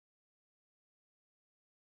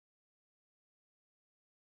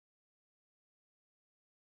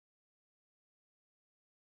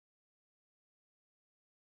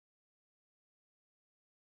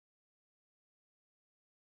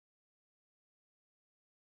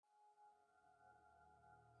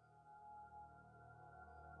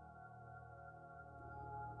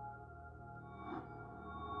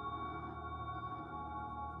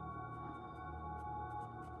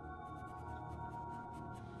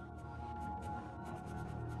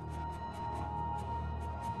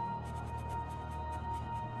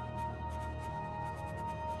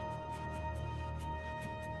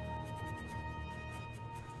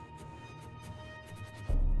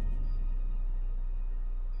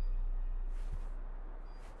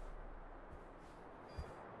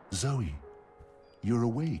Zoe, you're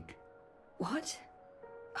awake. What?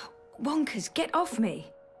 Oh, Wonkers, get off me!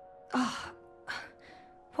 Oh,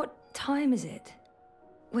 what time is it?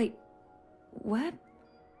 Wait, where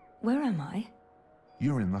am I?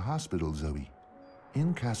 You're in the hospital, Zoe.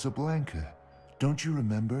 In Casablanca. Don't you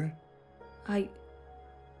remember?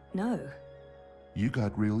 No. You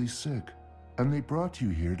got really sick, and they brought you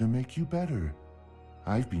here to make you better.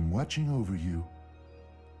 I've been watching over you.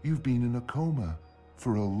 You've been in a coma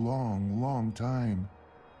for a long, long time.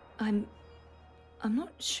 I'm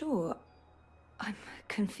not sure. I'm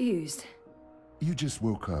confused. You just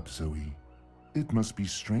woke up, Zoe. It must be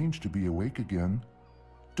strange to be awake again.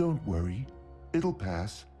 Don't worry. It'll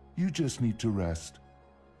pass. You just need to rest.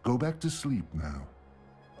 Go back to sleep now.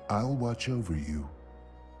 I'll watch over you.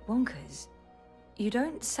 Wonkers, you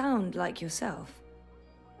don't sound like yourself.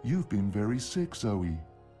 You've been very sick, Zoe.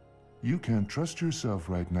 You can't trust yourself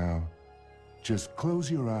right now. Just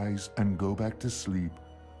close your eyes and go back to sleep.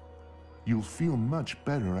 You'll feel much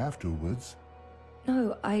better afterwards.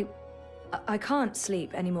 No, I can't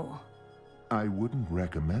sleep anymore. I wouldn't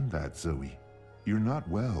recommend that, Zoe. You're not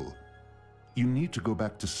well. You need to go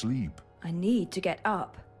back to sleep. I need to get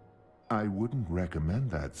up. I wouldn't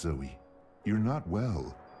recommend that, Zoe. You're not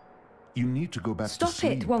well. You need to go back to sleep.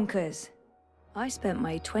 Stop it, Wonkers! I spent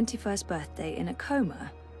my 21st birthday in a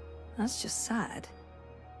coma. That's just sad.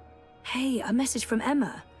 Hey, a message from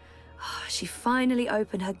Emma. Oh, she finally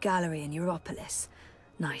opened her gallery in Europolis.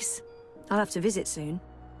 Nice. I'll have to visit soon.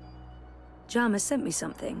 Jama sent me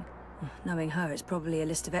something. Knowing her, it's probably a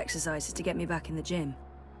list of exercises to get me back in the gym.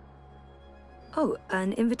 Oh,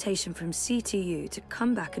 an invitation from CTU to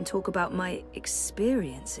come back and talk about my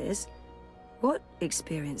experiences. What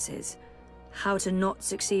experiences? How to not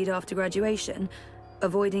succeed after graduation?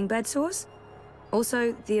 Avoiding bed sores?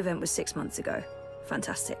 Also, the event was 6 months ago.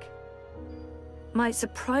 Fantastic. My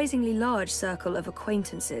surprisingly large circle of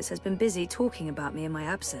acquaintances has been busy talking about me in my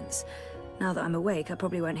absence. Now that I'm awake, I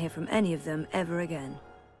probably won't hear from any of them ever again.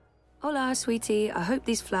 Hola, sweetie. I hope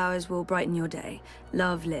these flowers will brighten your day.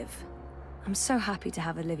 Love, Liv. I'm so happy to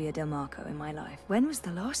have Olivia Del Marco in my life. When was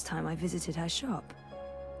the last time I visited her shop?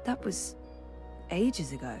 That was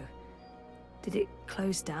ages ago. Did it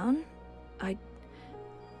close down? I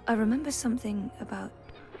remember something about...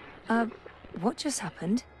 what just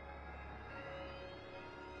happened?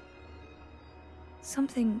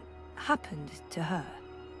 Something happened to her,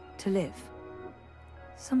 to Liv.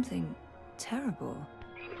 Something terrible.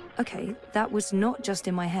 Okay, that was not just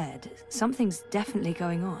in my head. Something's definitely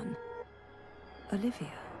going on.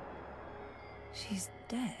 Olivia. She's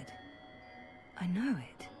dead. I know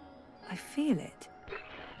it. I feel it.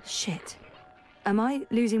 Shit. Am I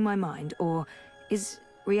losing my mind, or is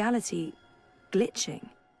reality glitching?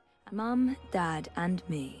 Mum, Dad, and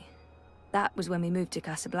me. That was when we moved to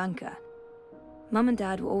Casablanca. Mum and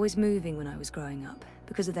Dad were always moving when I was growing up,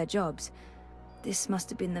 because of their jobs. This must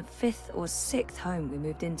have been the 5th or 6th home we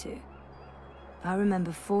moved into. I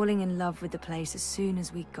remember falling in love with the place as soon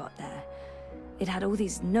as we got there. It had all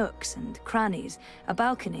these nooks and crannies, a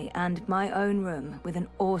balcony, and my own room with an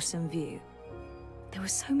awesome view. There were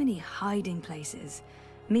so many hiding places.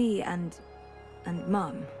 Me and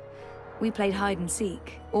Mum. We played hide and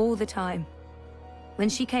seek all the time. When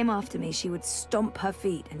she came after me, she would stomp her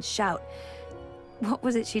feet and shout. What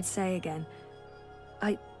was it she'd say again?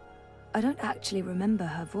 I don't actually remember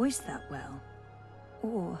her voice that well.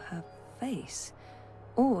 Or her face.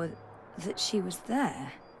 Or that she was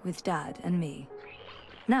there with Dad and me.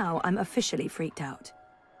 Now I'm officially freaked out.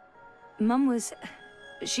 Mum was...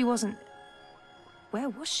 she wasn't... Where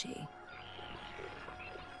was she?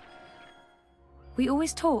 We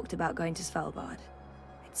always talked about going to Svalbard.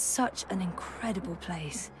 It's such an incredible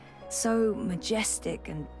place. So majestic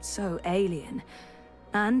and so alien.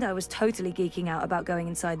 And I was totally geeking out about going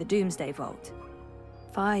inside the Doomsday Vault.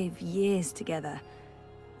 5 years together.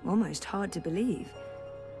 Almost hard to believe.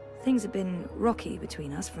 Things have been rocky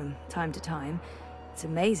between us from time to time. It's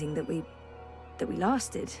amazing that we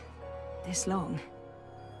lasted this long.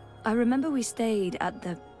 I remember we stayed at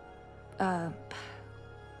the...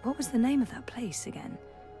 what was the name of that place again?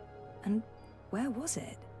 And where was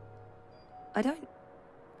it? I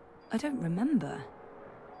don't remember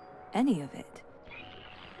any of it.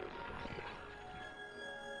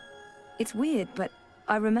 It's weird, but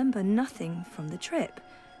I remember nothing from the trip,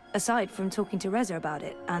 aside from talking to Reza about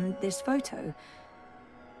it and this photo.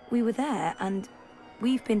 We were there, and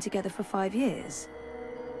we've been together for 5 years.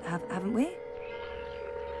 Haven't we?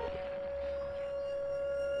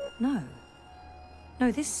 No.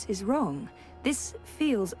 No, this is wrong. This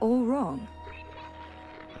feels all wrong.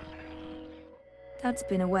 Dad's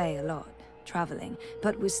been away a lot. traveling,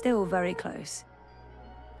 but we're still very close.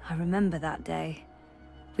 I remember that day.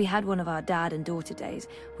 We had one of our dad and daughter days.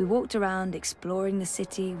 We walked around exploring the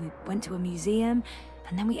city, we went to a museum,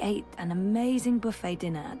 and then we ate an amazing buffet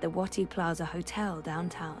dinner at the Wati Plaza Hotel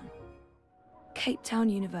downtown. Cape Town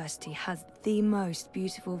University has the most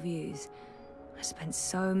beautiful views. I spent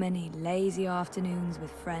so many lazy afternoons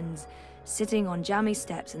with friends, sitting on jammy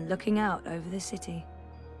steps and looking out over the city.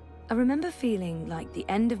 I remember feeling like the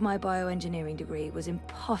end of my bioengineering degree was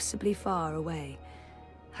impossibly far away.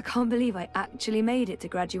 I can't believe I actually made it to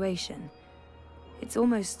graduation. It's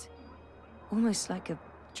almost like a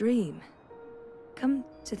dream. Come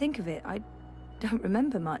to think of it, I don't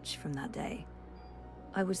remember much from that day.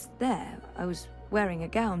 I was there, I was wearing a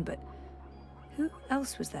gown, but who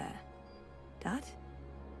else was there? Dad?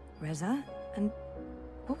 Reza? And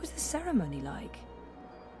what was the ceremony like?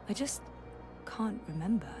 I just can't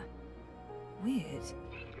remember. Weird.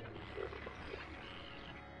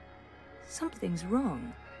 Something's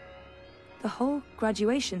wrong. The whole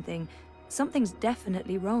graduation thing, something's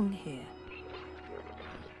definitely wrong here.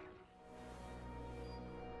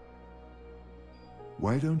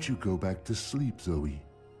 Why don't you go back to sleep, Zoe?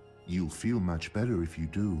 You'll feel much better if you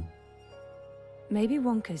do. Maybe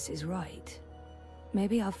Wonkus is right.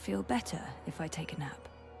 Maybe I'll feel better if I take a nap.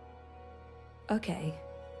 Okay.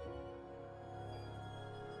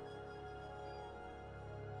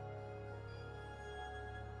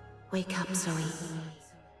 Wake up, Zoe.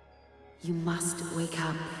 You must wake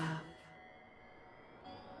up.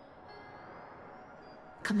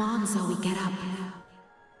 Come on, Zoe, get up.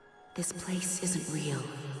 This place isn't real.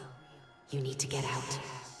 You need to get out.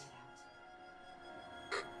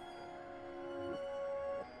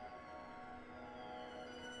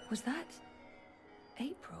 Was that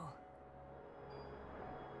April?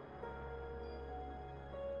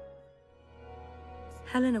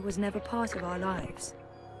 Helena was never part of our lives.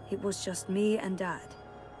 It was just me and Dad.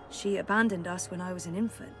 She abandoned us when I was an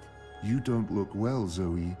infant. You don't look well,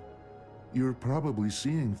 Zoe. You're probably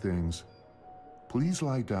seeing things. Please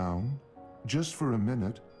lie down, just for a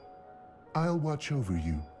minute. I'll watch over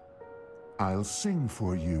you. I'll sing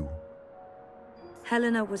for you.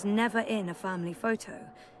 Helena was never in a family photo.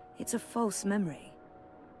 It's a false memory.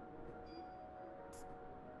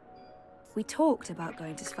 We talked about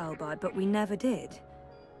going to Svalbard, but we never did.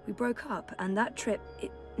 We broke up, and that trip,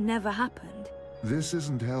 it never happened. This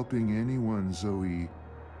isn't helping anyone, Zoe.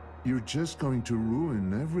 You're just going to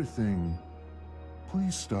ruin everything.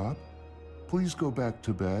 Please stop. Please go back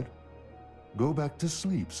to bed. Go back to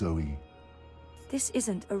sleep, Zoe. This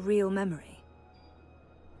isn't a real memory.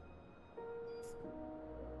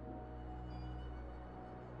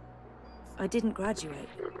 I didn't graduate.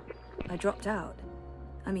 I dropped out.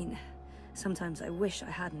 I mean, sometimes I wish I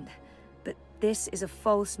hadn't, but this is a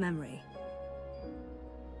false memory.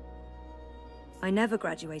 I never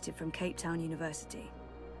graduated from Cape Town University.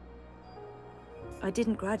 I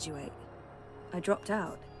didn't graduate. I dropped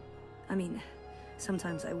out. I mean,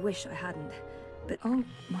 sometimes I wish I hadn't, but oh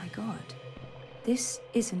my God. This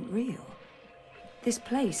isn't real. This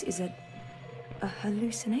place is a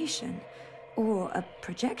hallucination or a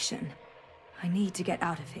projection. I need to get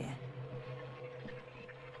out of here.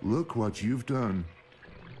 Look what you've done.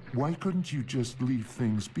 Why couldn't you just leave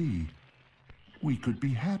things be? We could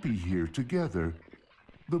be happy here together.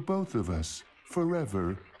 The both of us,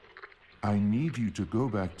 forever. I need you to go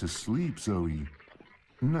back to sleep, Zoe.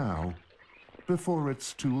 Now, before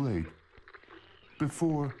it's too late.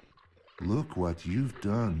 Before... Look what you've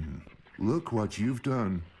done. Look what you've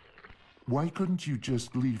done. Why couldn't you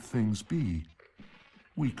just leave things be?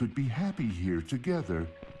 We could be happy here together.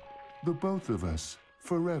 The both of us,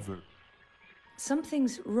 forever.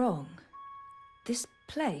 Something's wrong. This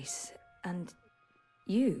place, and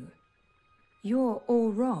you. You're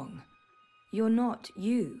all wrong. You're not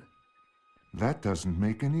you. That doesn't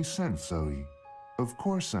make any sense, Zoe. Of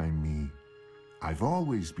course I'm me. I've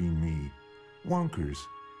always been me. Wonkers,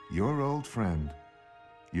 your old friend.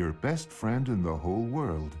 Your best friend in the whole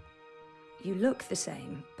world. You look the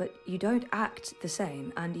same, but you don't act the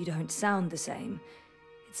same, and you don't sound the same.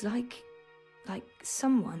 It's like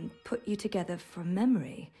someone put you together from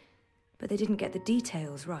memory, but they didn't get the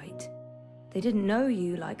details right. They didn't know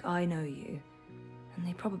you like I know you, and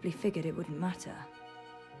they probably figured it wouldn't matter.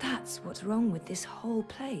 That's what's wrong with this whole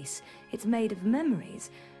place. It's made of memories,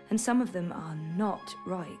 and some of them are not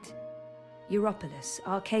right. Europolis,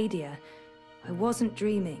 Arcadia. I wasn't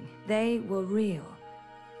dreaming. They were real.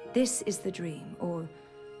 This is the dream, or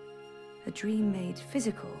a dream made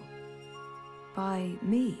physical. By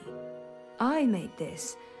me. I made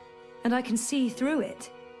this, and I can see through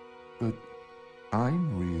it. But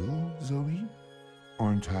I'm real, Zoe?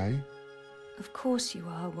 Aren't I? Of course you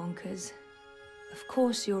are, Wonkers. Of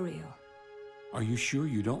course you're real. Are you sure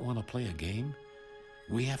you don't want to play a game?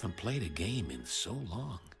 We haven't played a game in so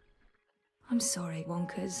long. I'm sorry,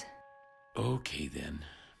 Wonkers. Okay, then.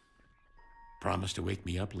 Promise to wake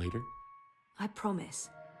me up later? I promise.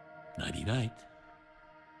 Nighty-night.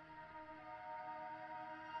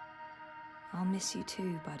 I'll miss you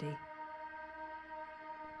too, buddy.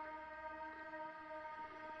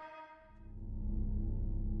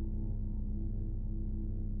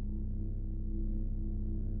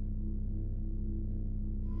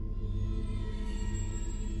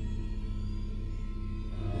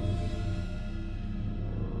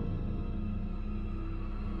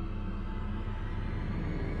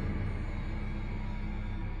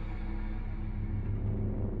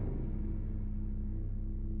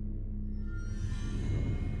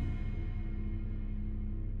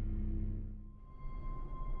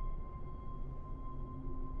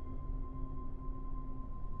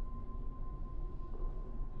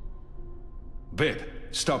 Bib,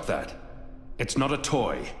 stop that. It's not a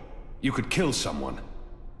toy. You could kill someone.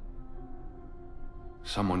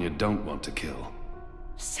 Someone you don't want to kill.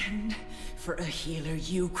 Send for a healer,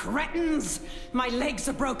 you cretins! My legs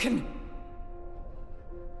are broken!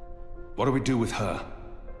 What do we do with her?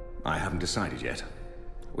 I haven't decided yet.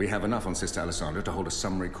 We have enough on Sister Alessandra to hold a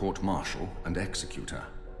summary court-martial and execute her.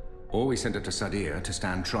 Or we send her to Sadir to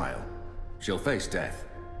stand trial. She'll face death.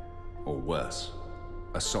 Or worse.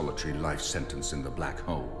 A solitary life sentence in the black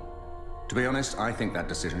hole. To be honest, I think that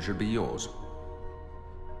decision should be yours.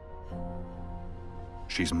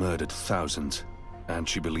 She's murdered thousands, and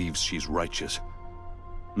she believes she's righteous.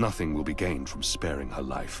 Nothing will be gained from sparing her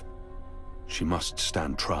life. She must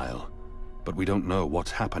stand trial, but we don't know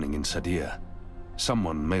what's happening in Sadir.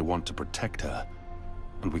 Someone may want to protect her,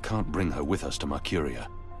 and we can't bring her with us to Mercuria.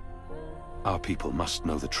 Our people must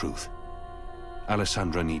know the truth.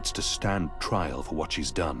 Alessandra needs to stand trial for what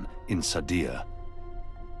she's done in Sadir.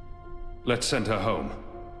 Let's send her home.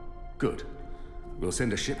 Good. We'll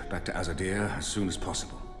send a ship back to Azadir as soon as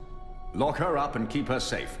possible. Lock her up and keep her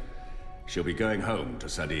safe. She'll be going home to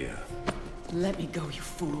Sadir. Let me go, you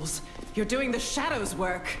fools. You're doing the Shadow's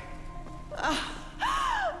work.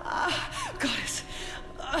 Goddess,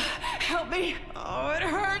 help me. Oh, it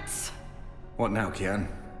hurts. What now, Kian?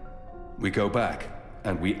 We go back,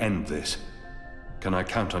 and we end this. Can I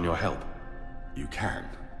count on your help? You can.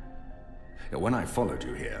 When I followed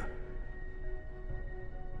you here,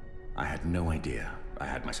 I had no idea. I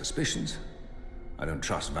had my suspicions. I don't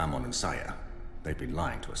trust Vamon and Saya. They've been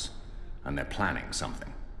lying to us, and they're planning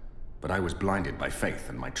something. But I was blinded by faith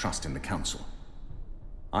and my trust in the Council.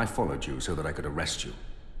 I followed you so that I could arrest you,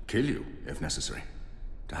 kill you, if necessary,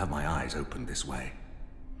 to have my eyes opened this way.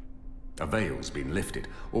 A veil's been lifted,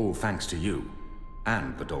 all thanks to you,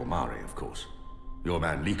 and the Dolmari, of course. Your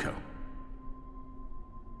man Liko.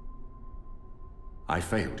 I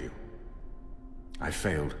failed you. I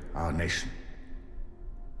failed our nation.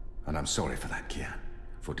 And I'm sorry for that, Kian,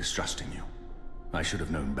 for distrusting you. I should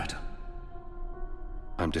have known better.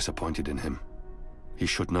 I'm disappointed in him. He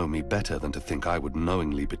should know me better than to think I would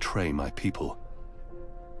knowingly betray my people.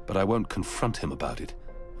 But I won't confront him about it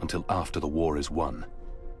until after the war is won.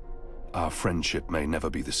 Our friendship may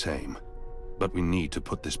never be the same, but we need to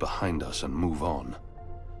put this behind us and move on.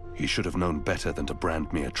 He should have known better than to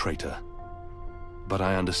brand me a traitor. But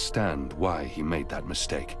I understand why he made that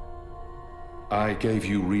mistake. I gave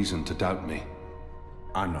you reason to doubt me.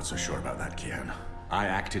 I'm not so sure about that, Kian. I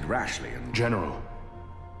acted rashly and... General,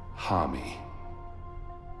 Harmy,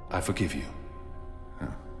 I forgive you.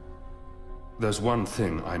 Huh. There's one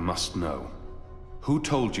thing I must know. Who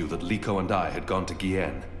told you that Liko and I had gone to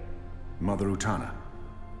Gien? Mother Utana.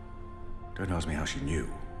 Don't ask me how she knew.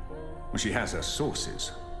 Well, she has her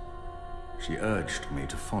sources. She urged me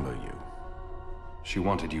to follow you. She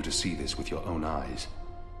wanted you to see this with your own eyes.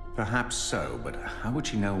 Perhaps so, but how would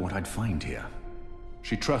she know what I'd find here?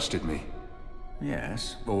 She trusted me.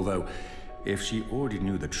 Yes, although, if she already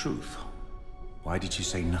knew the truth, why did she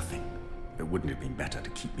say nothing? Wouldn't it have been better to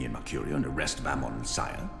keep me in Mercuria and arrest Vamon and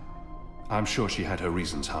Saya? I'm sure she had her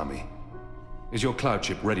reasons, Harmy. Is your cloud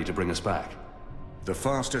ship ready to bring us back? The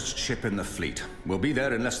fastest ship in the fleet. We'll be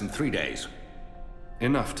there in less than 3 days.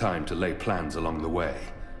 Enough time to lay plans along the way.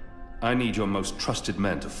 I need your most trusted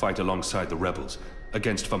men to fight alongside the rebels,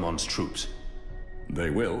 against Vamon's troops.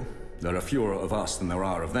 They will. There are fewer of us than there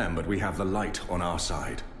are of them, but we have the light on our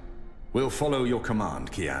side. We'll follow your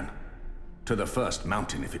command, Kian. To the first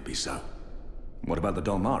mountain, if it be so. What about the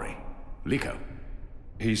Dolmari? Liko?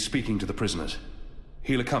 He's speaking to the prisoners.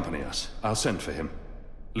 He'll accompany us. I'll send for him.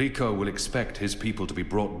 Liko will expect his people to be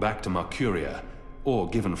brought back to Mercuria, or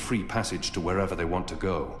given free passage to wherever they want to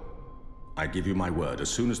go. I give you my word, as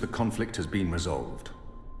soon as the conflict has been resolved.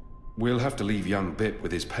 We'll have to leave young Bip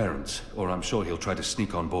with his parents, or I'm sure he'll try to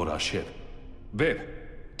sneak on board our ship.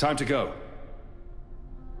 Bip, time to go.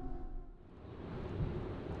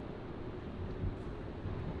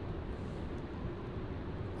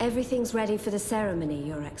 Everything's ready for the ceremony,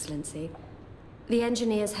 Your Excellency. The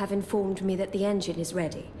engineers have informed me that the engine is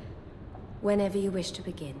ready. Whenever you wish to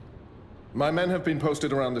begin. My men have been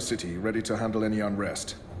posted around the city, ready to handle any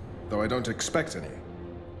unrest. Though I don't expect any.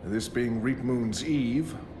 This being Reap Moon's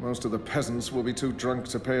Eve, most of the peasants will be too drunk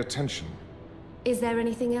to pay attention. Is there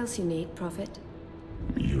anything else you need, Prophet?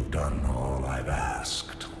 You've done all I've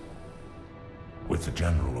asked. With the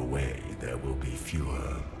General away, there will be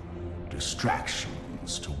fewer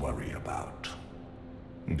distractions to worry about.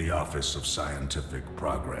 The Office of Scientific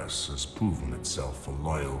Progress has proven itself a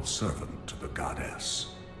loyal servant to the Goddess.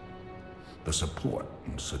 The support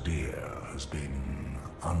in Sadir has been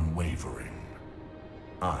unwavering.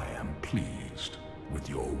 I am pleased with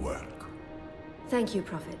your work. Thank you,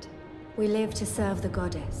 Prophet. We live to serve the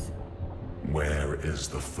Goddess. Where is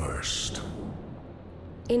the First?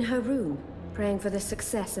 In her room, praying for the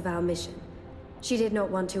success of our mission. She did not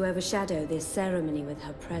want to overshadow this ceremony with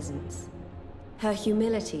her presence. Her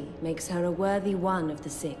humility makes her a worthy one of the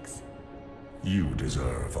Six. You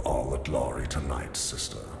deserve all the glory tonight,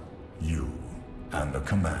 sister. You, and the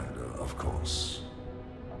Commander, of course.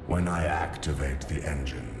 When I activate the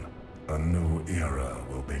engine, a new era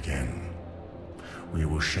will begin. We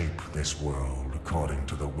will shape this world according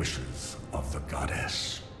to the wishes of the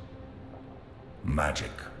Goddess. Magic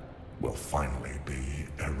will finally be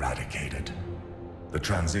eradicated. The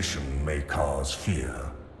transition may cause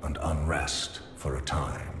fear and unrest for a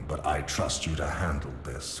time, but I trust you to handle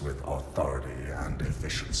this with authority and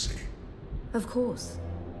efficiency. Of course.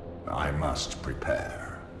 I must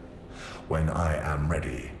prepare. When I am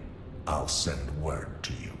ready, I'll send word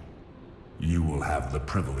to you. You will have the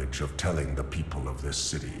privilege of telling the people of this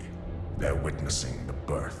city they're witnessing the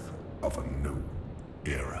birth of a new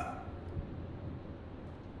era.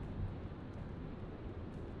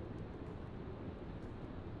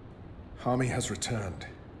 Harmy has returned.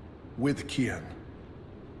 With Kian.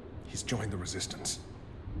 He's joined the Resistance.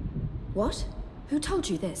 What? Who told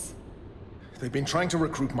you this? They've been trying to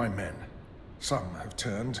recruit my men. Some have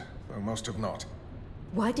turned, though most have not.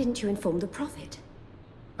 Why didn't you inform the Prophet?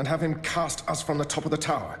 And have him cast us from the top of the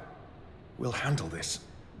tower. We'll handle this.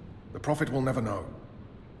 The Prophet will never know.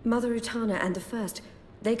 Mother Utana and the First,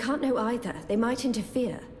 they can't know either. They might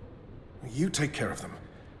interfere. You take care of them.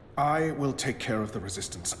 I will take care of the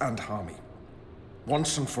Resistance and Harmy.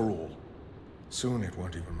 Once and for all. Soon it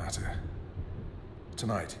won't even matter.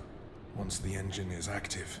 Tonight, once the engine is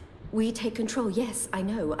active. We take control, yes, I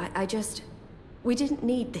know. I just... We didn't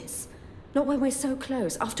need this. Not when we're so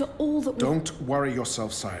close, after all that we... Don't worry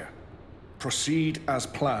yourself, sire. Proceed as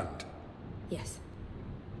planned. Yes.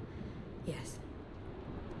 Yes.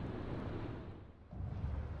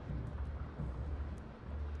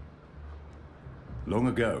 Long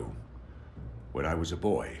ago, when I was a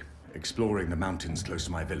boy, exploring the mountains close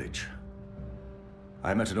to my village,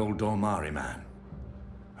 I met an old Dolmari man,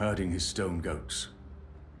 herding his stone goats.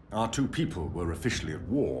 Our two people were officially at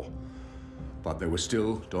war, but there were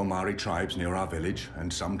still Dolmari tribes near our village,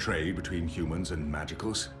 and some trade between humans and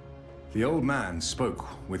magicals. The old man spoke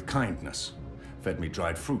with kindness, fed me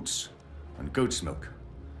dried fruits and goat's milk,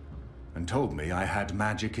 and told me I had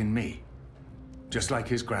magic in me, just like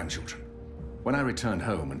his grandchildren. When I returned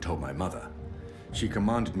home and told my mother, she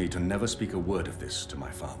commanded me to never speak a word of this to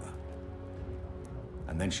my father.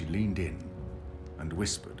 And then she leaned in and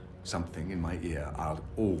whispered something in my ear I'll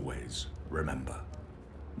always remember.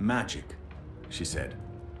 Magic, she said,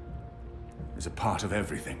 is a part of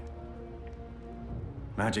everything.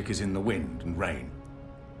 Magic is in the wind and rain,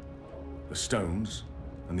 the stones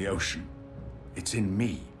and the ocean. It's in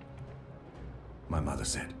me, my mother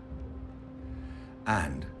said.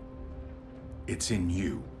 And it's in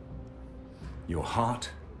you. Your heart,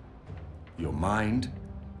 your mind,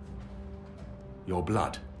 your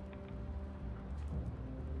blood.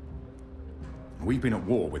 We've been at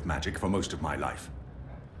war with magic for most of my life.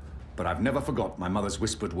 But I've never forgot my mother's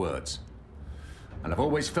whispered words. And I've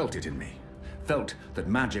always felt it in me. Felt that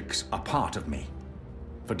magic's a part of me.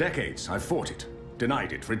 For decades, I've fought it,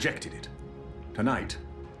 denied it, rejected it. Tonight,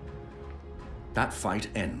 that fight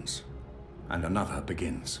ends, and another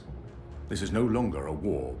begins. This is no longer a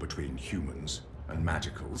war between humans and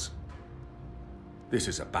magicals. This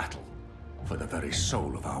is a battle for the very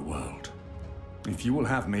soul of our world. If you will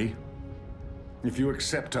have me, If you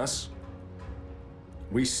accept us,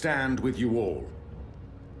 we stand with you all.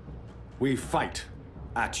 We fight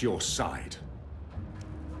at your side.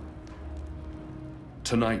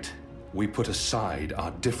 Tonight, we put aside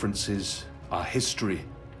our differences, our history,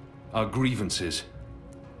 our grievances,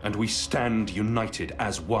 and we stand united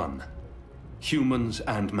as one. Humans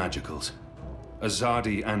and magicals,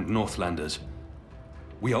 Azadi and Northlanders.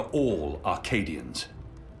 We are all Arcadians.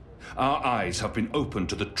 Our eyes have been opened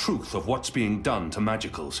to the truth of what's being done to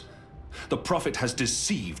magicals. The Prophet has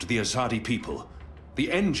deceived the Azadi people.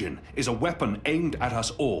 The engine is a weapon aimed at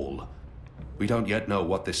us all. We don't yet know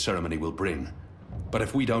what this ceremony will bring, but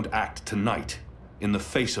if we don't act tonight, in the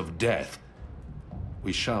face of death,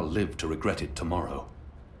 we shall live to regret it tomorrow.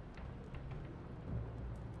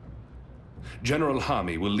 General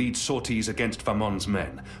Hami will lead sorties against Vamon's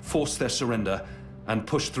men, force their surrender, and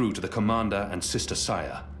push through to the commander and Sister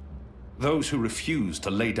Saya. Those who refuse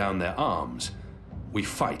to lay down their arms, we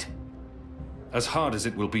fight. As hard as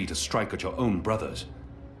it will be to strike at your own brothers,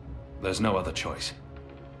 there's no other choice.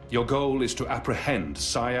 Your goal is to apprehend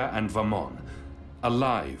Saya and Vamon,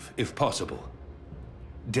 alive if possible,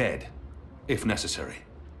 dead if necessary.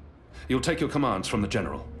 You'll take your commands from the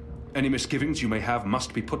General. Any misgivings you may have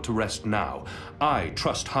must be put to rest now. I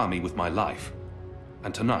trust Hami with my life.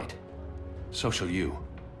 And tonight, so shall you.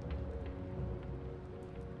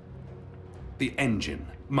 The engine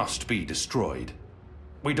must be destroyed.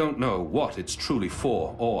 We don't know what it's truly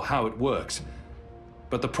for or how it works,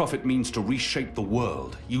 but the Prophet means to reshape the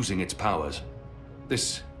world using its powers.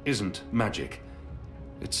 This isn't magic.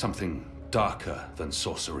 It's something darker than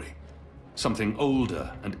sorcery. Something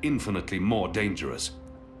older and infinitely more dangerous.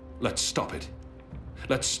 Let's stop it.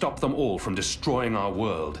 Let's stop them all from destroying our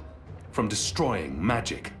world, from destroying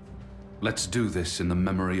magic. Let's do this in the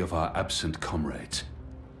memory of our absent comrades.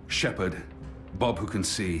 Shepard, Bob who can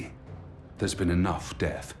see, there's been enough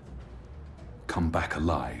death. Come back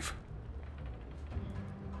alive.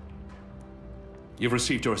 You've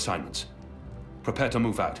received your assignments. Prepare to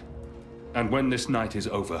move out. And when this night is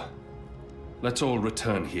over, let's all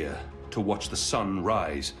return here to watch the sun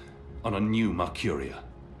rise on a new Mercuria.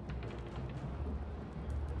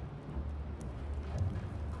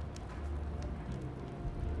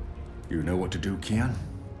 You know what to do, Kian?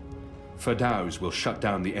 Ferdows will shut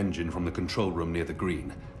down the engine from the control room near the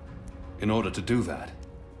green. In order to do that,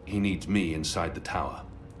 he needs me inside the tower.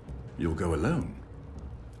 You'll go alone?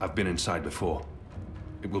 I've been inside before.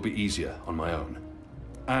 It will be easier on my own.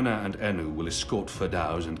 Anna and Enu will escort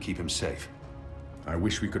Ferdows and keep him safe. I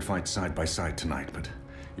wish we could fight side by side tonight, but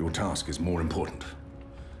your task is more important.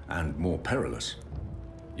 And more perilous.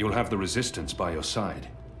 You'll have the Resistance by your side.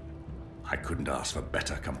 I couldn't ask for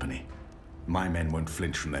better company. My men won't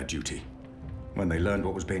flinch from their duty. When they learned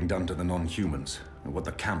what was being done to the non-humans, and what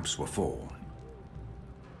the camps were for.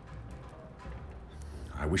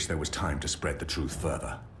 I wish there was time to spread the truth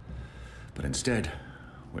further. But instead,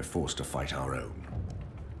 we're forced to fight our own.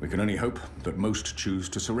 We can only hope that most choose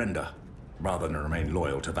to surrender, rather than remain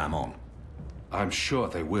loyal to Vamon. I'm sure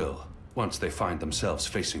they will, once they find themselves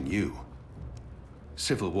facing you.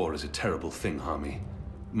 Civil war is a terrible thing, Hami.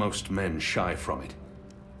 Most men shy from it.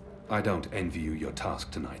 I don't envy you your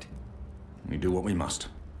task tonight. We do what we must.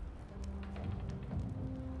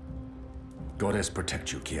 Goddess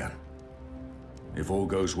protect you, Kian. If all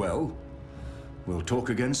goes well, we'll talk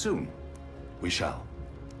again soon. We shall.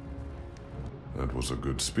 That was a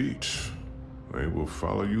good speech. They will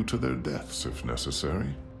follow you to their deaths if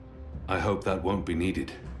necessary. I hope that won't be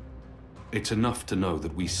needed. It's enough to know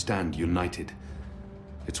that we stand united.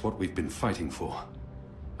 It's what we've been fighting for.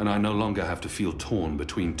 And I no longer have to feel torn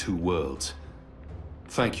between two worlds.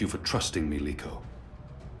 Thank you for trusting me, Liko.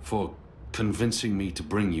 For convincing me to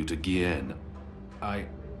bring you to Gien. I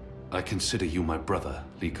consider you my brother,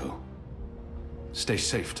 Liko. Stay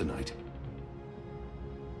safe tonight.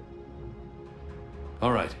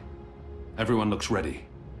 All right. Everyone looks ready.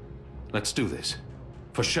 Let's do this.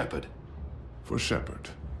 For Shepard. For Shepard.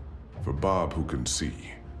 For Bob who can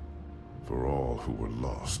see. For all who were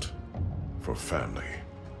lost. For family.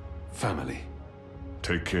 Family.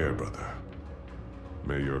 Take care, brother.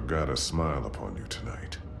 May your goddess smile upon you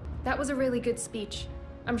tonight. That was a really good speech.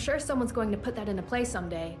 I'm sure someone's going to put that into play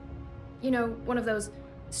someday. You know, one of those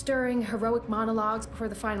stirring, heroic monologues before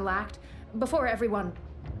the final act, before everyone...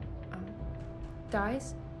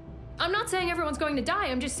 dies? I'm not saying everyone's going to die,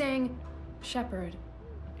 I'm just saying... Shepard.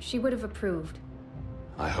 She would have approved.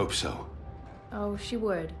 I hope so. Oh, she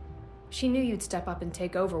would. She knew you'd step up and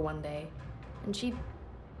take over one day. And she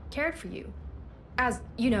cared for you. As,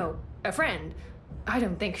 you know, a friend. I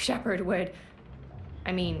don't think Shepard would...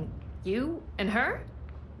 I mean, you and her?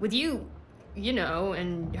 With you you know,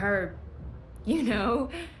 and her, you know,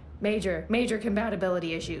 major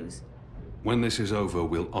compatibility issues. When this is over,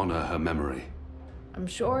 we'll honor her memory. I'm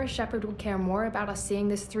sure Shepard would care more about us seeing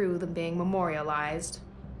this through than being memorialized.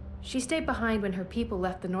 She stayed behind when her people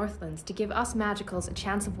left the Northlands to give us Magicals a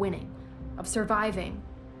chance of winning, of surviving.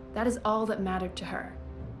 That is all that mattered to her.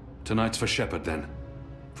 Tonight's for Shepard, then.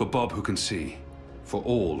 For Bob who can see. For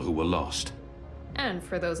all who were lost. And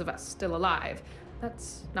for those of us still alive.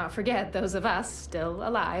 Let's not forget those of us still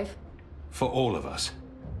alive. For all of us.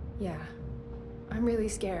 Yeah. I'm really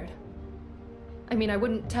scared. I mean, I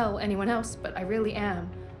wouldn't tell anyone else, but I really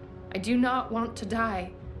am. I do not want to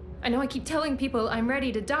die. I know I keep telling people I'm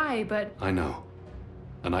ready to die, but... I know.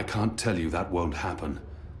 And I can't tell you that won't happen.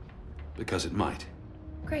 Because it might.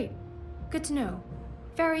 Great. Good to know.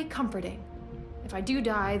 Very comforting. If I do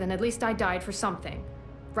die, then at least I died for something.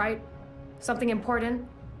 Right? Something important.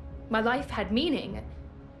 My life had meaning.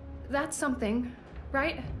 That's something,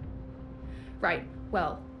 right? Right.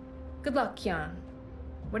 Well, good luck, Kian.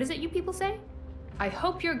 What is it you people say? I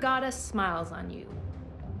hope your goddess smiles on you.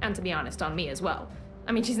 And to be honest, on me as well.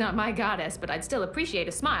 I mean, she's not my goddess, but I'd still appreciate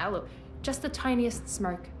a smile. Just the tiniest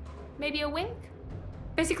smirk. Maybe a wink?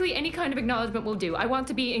 Basically, any kind of acknowledgement will do. I want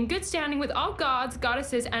to be in good standing with all gods,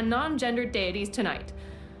 goddesses, and non-gendered deities tonight.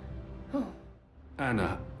 Oh.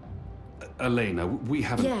 Anna, Elena, we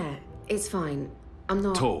haven't... Yeah, it's fine. I'm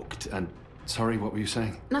not... talked, and... Sorry, what were you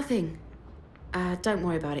saying? Nothing. Don't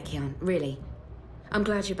worry about it, Kian, really. I'm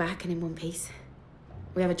glad you're back and in one piece.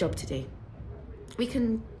 We have a job to do. We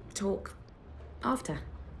can talk after.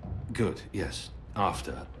 Good, yes.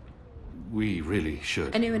 After. We really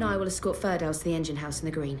should. Anu and I will escort Ferdows to the engine house in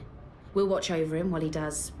the green. We'll watch over him while he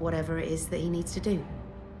does whatever it is that he needs to do.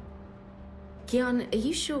 Kian, are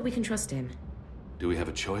you sure we can trust him? Do we have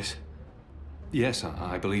a choice? Yes,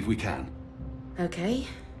 I believe we can. Okay.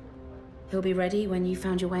 He'll be ready when you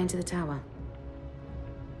found your way into the tower.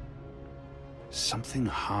 Something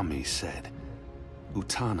Harmy said.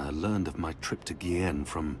 Utana learned of my trip to Gien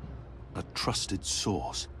from a trusted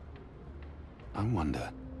source. I wonder...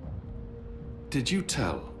 Did you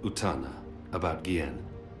tell Utana about Gien?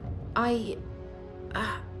 All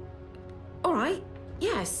right.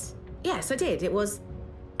 Yes. Yes, I did.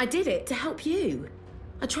 I did it to help you.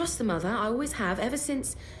 I trust the mother. I always have, ever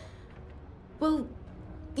since... Well,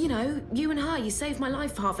 you know, you and her, you saved my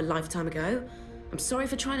life half a lifetime ago. I'm sorry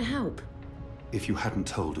for trying to help. If you hadn't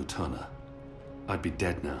told Utana, I'd be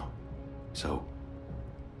dead now. So,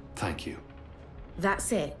 thank you.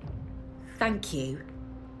 That's it. Thank you.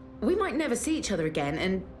 We might never see each other again,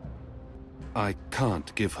 and... I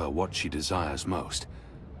can't give her what she desires most.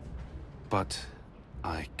 But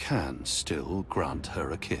I can still grant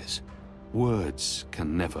her a kiss. Words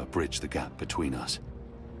can never bridge the gap between us.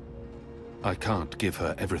 I can't give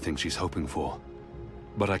her everything she's hoping for,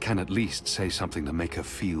 but I can at least say something to make her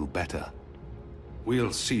feel better.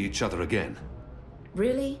 We'll see each other again.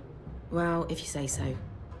 Really? Well, if you say so.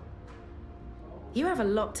 You have a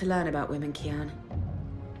lot to learn about women, Kian.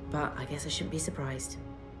 But I guess I shouldn't be surprised.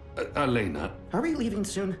 Elena. Are we leaving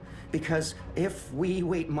soon? Because if we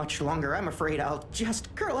wait much longer, I'm afraid I'll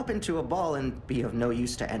just curl up into a ball and be of no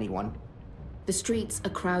use to anyone. The streets are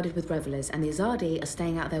crowded with revelers, and the Azadi are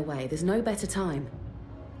staying out of their way. There's no better time.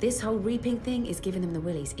 This whole reaping thing is giving them the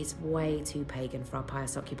willies. It's way too pagan for our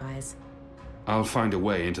pious occupiers. I'll find a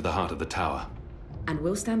way into the heart of the tower. And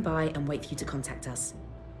we'll stand by and wait for you to contact us.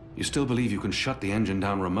 You still believe you can shut the engine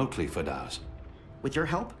down remotely, Ferdows? With your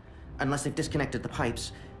help? Unless they've disconnected the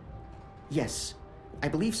pipes. Yes, I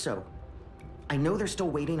believe so. I know they're still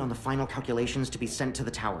waiting on the final calculations to be sent to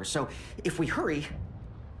the tower, so if we hurry...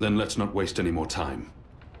 Then let's not waste any more time.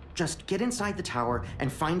 Just get inside the tower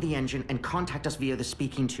and find the engine and contact us via the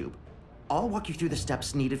speaking tube. I'll walk you through the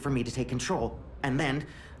steps needed for me to take control, and then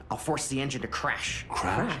I'll force the engine to crash.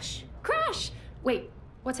 Crash? Crash! Wait,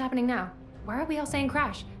 what's happening now? Why are we all saying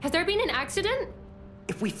crash? Has there been an accident?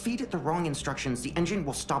 If we feed it the wrong instructions, the engine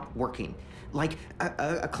will stop working. Like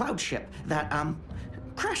a cloud ship that,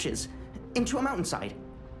 crashes into a mountainside.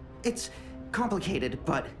 It's complicated,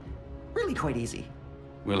 but really quite easy.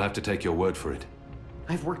 We'll have to take your word for it.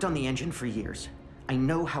 I've worked on the engine for years. I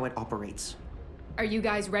know how it operates. Are you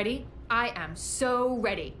guys ready? I am so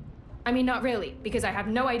ready. I mean, not really, because I have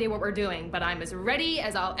no idea what we're doing, but I'm as ready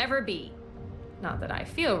as I'll ever be. Not that I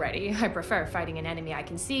feel ready. I prefer fighting an enemy I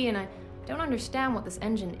can see, and I don't understand what this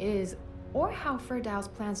engine is, or how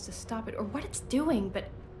Ferdows plans to stop it, or what it's doing, but...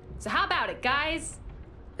 So how about it, guys?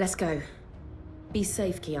 Let's go. Be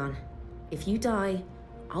safe, Kian. If you die,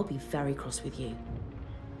 I'll be very cross with you.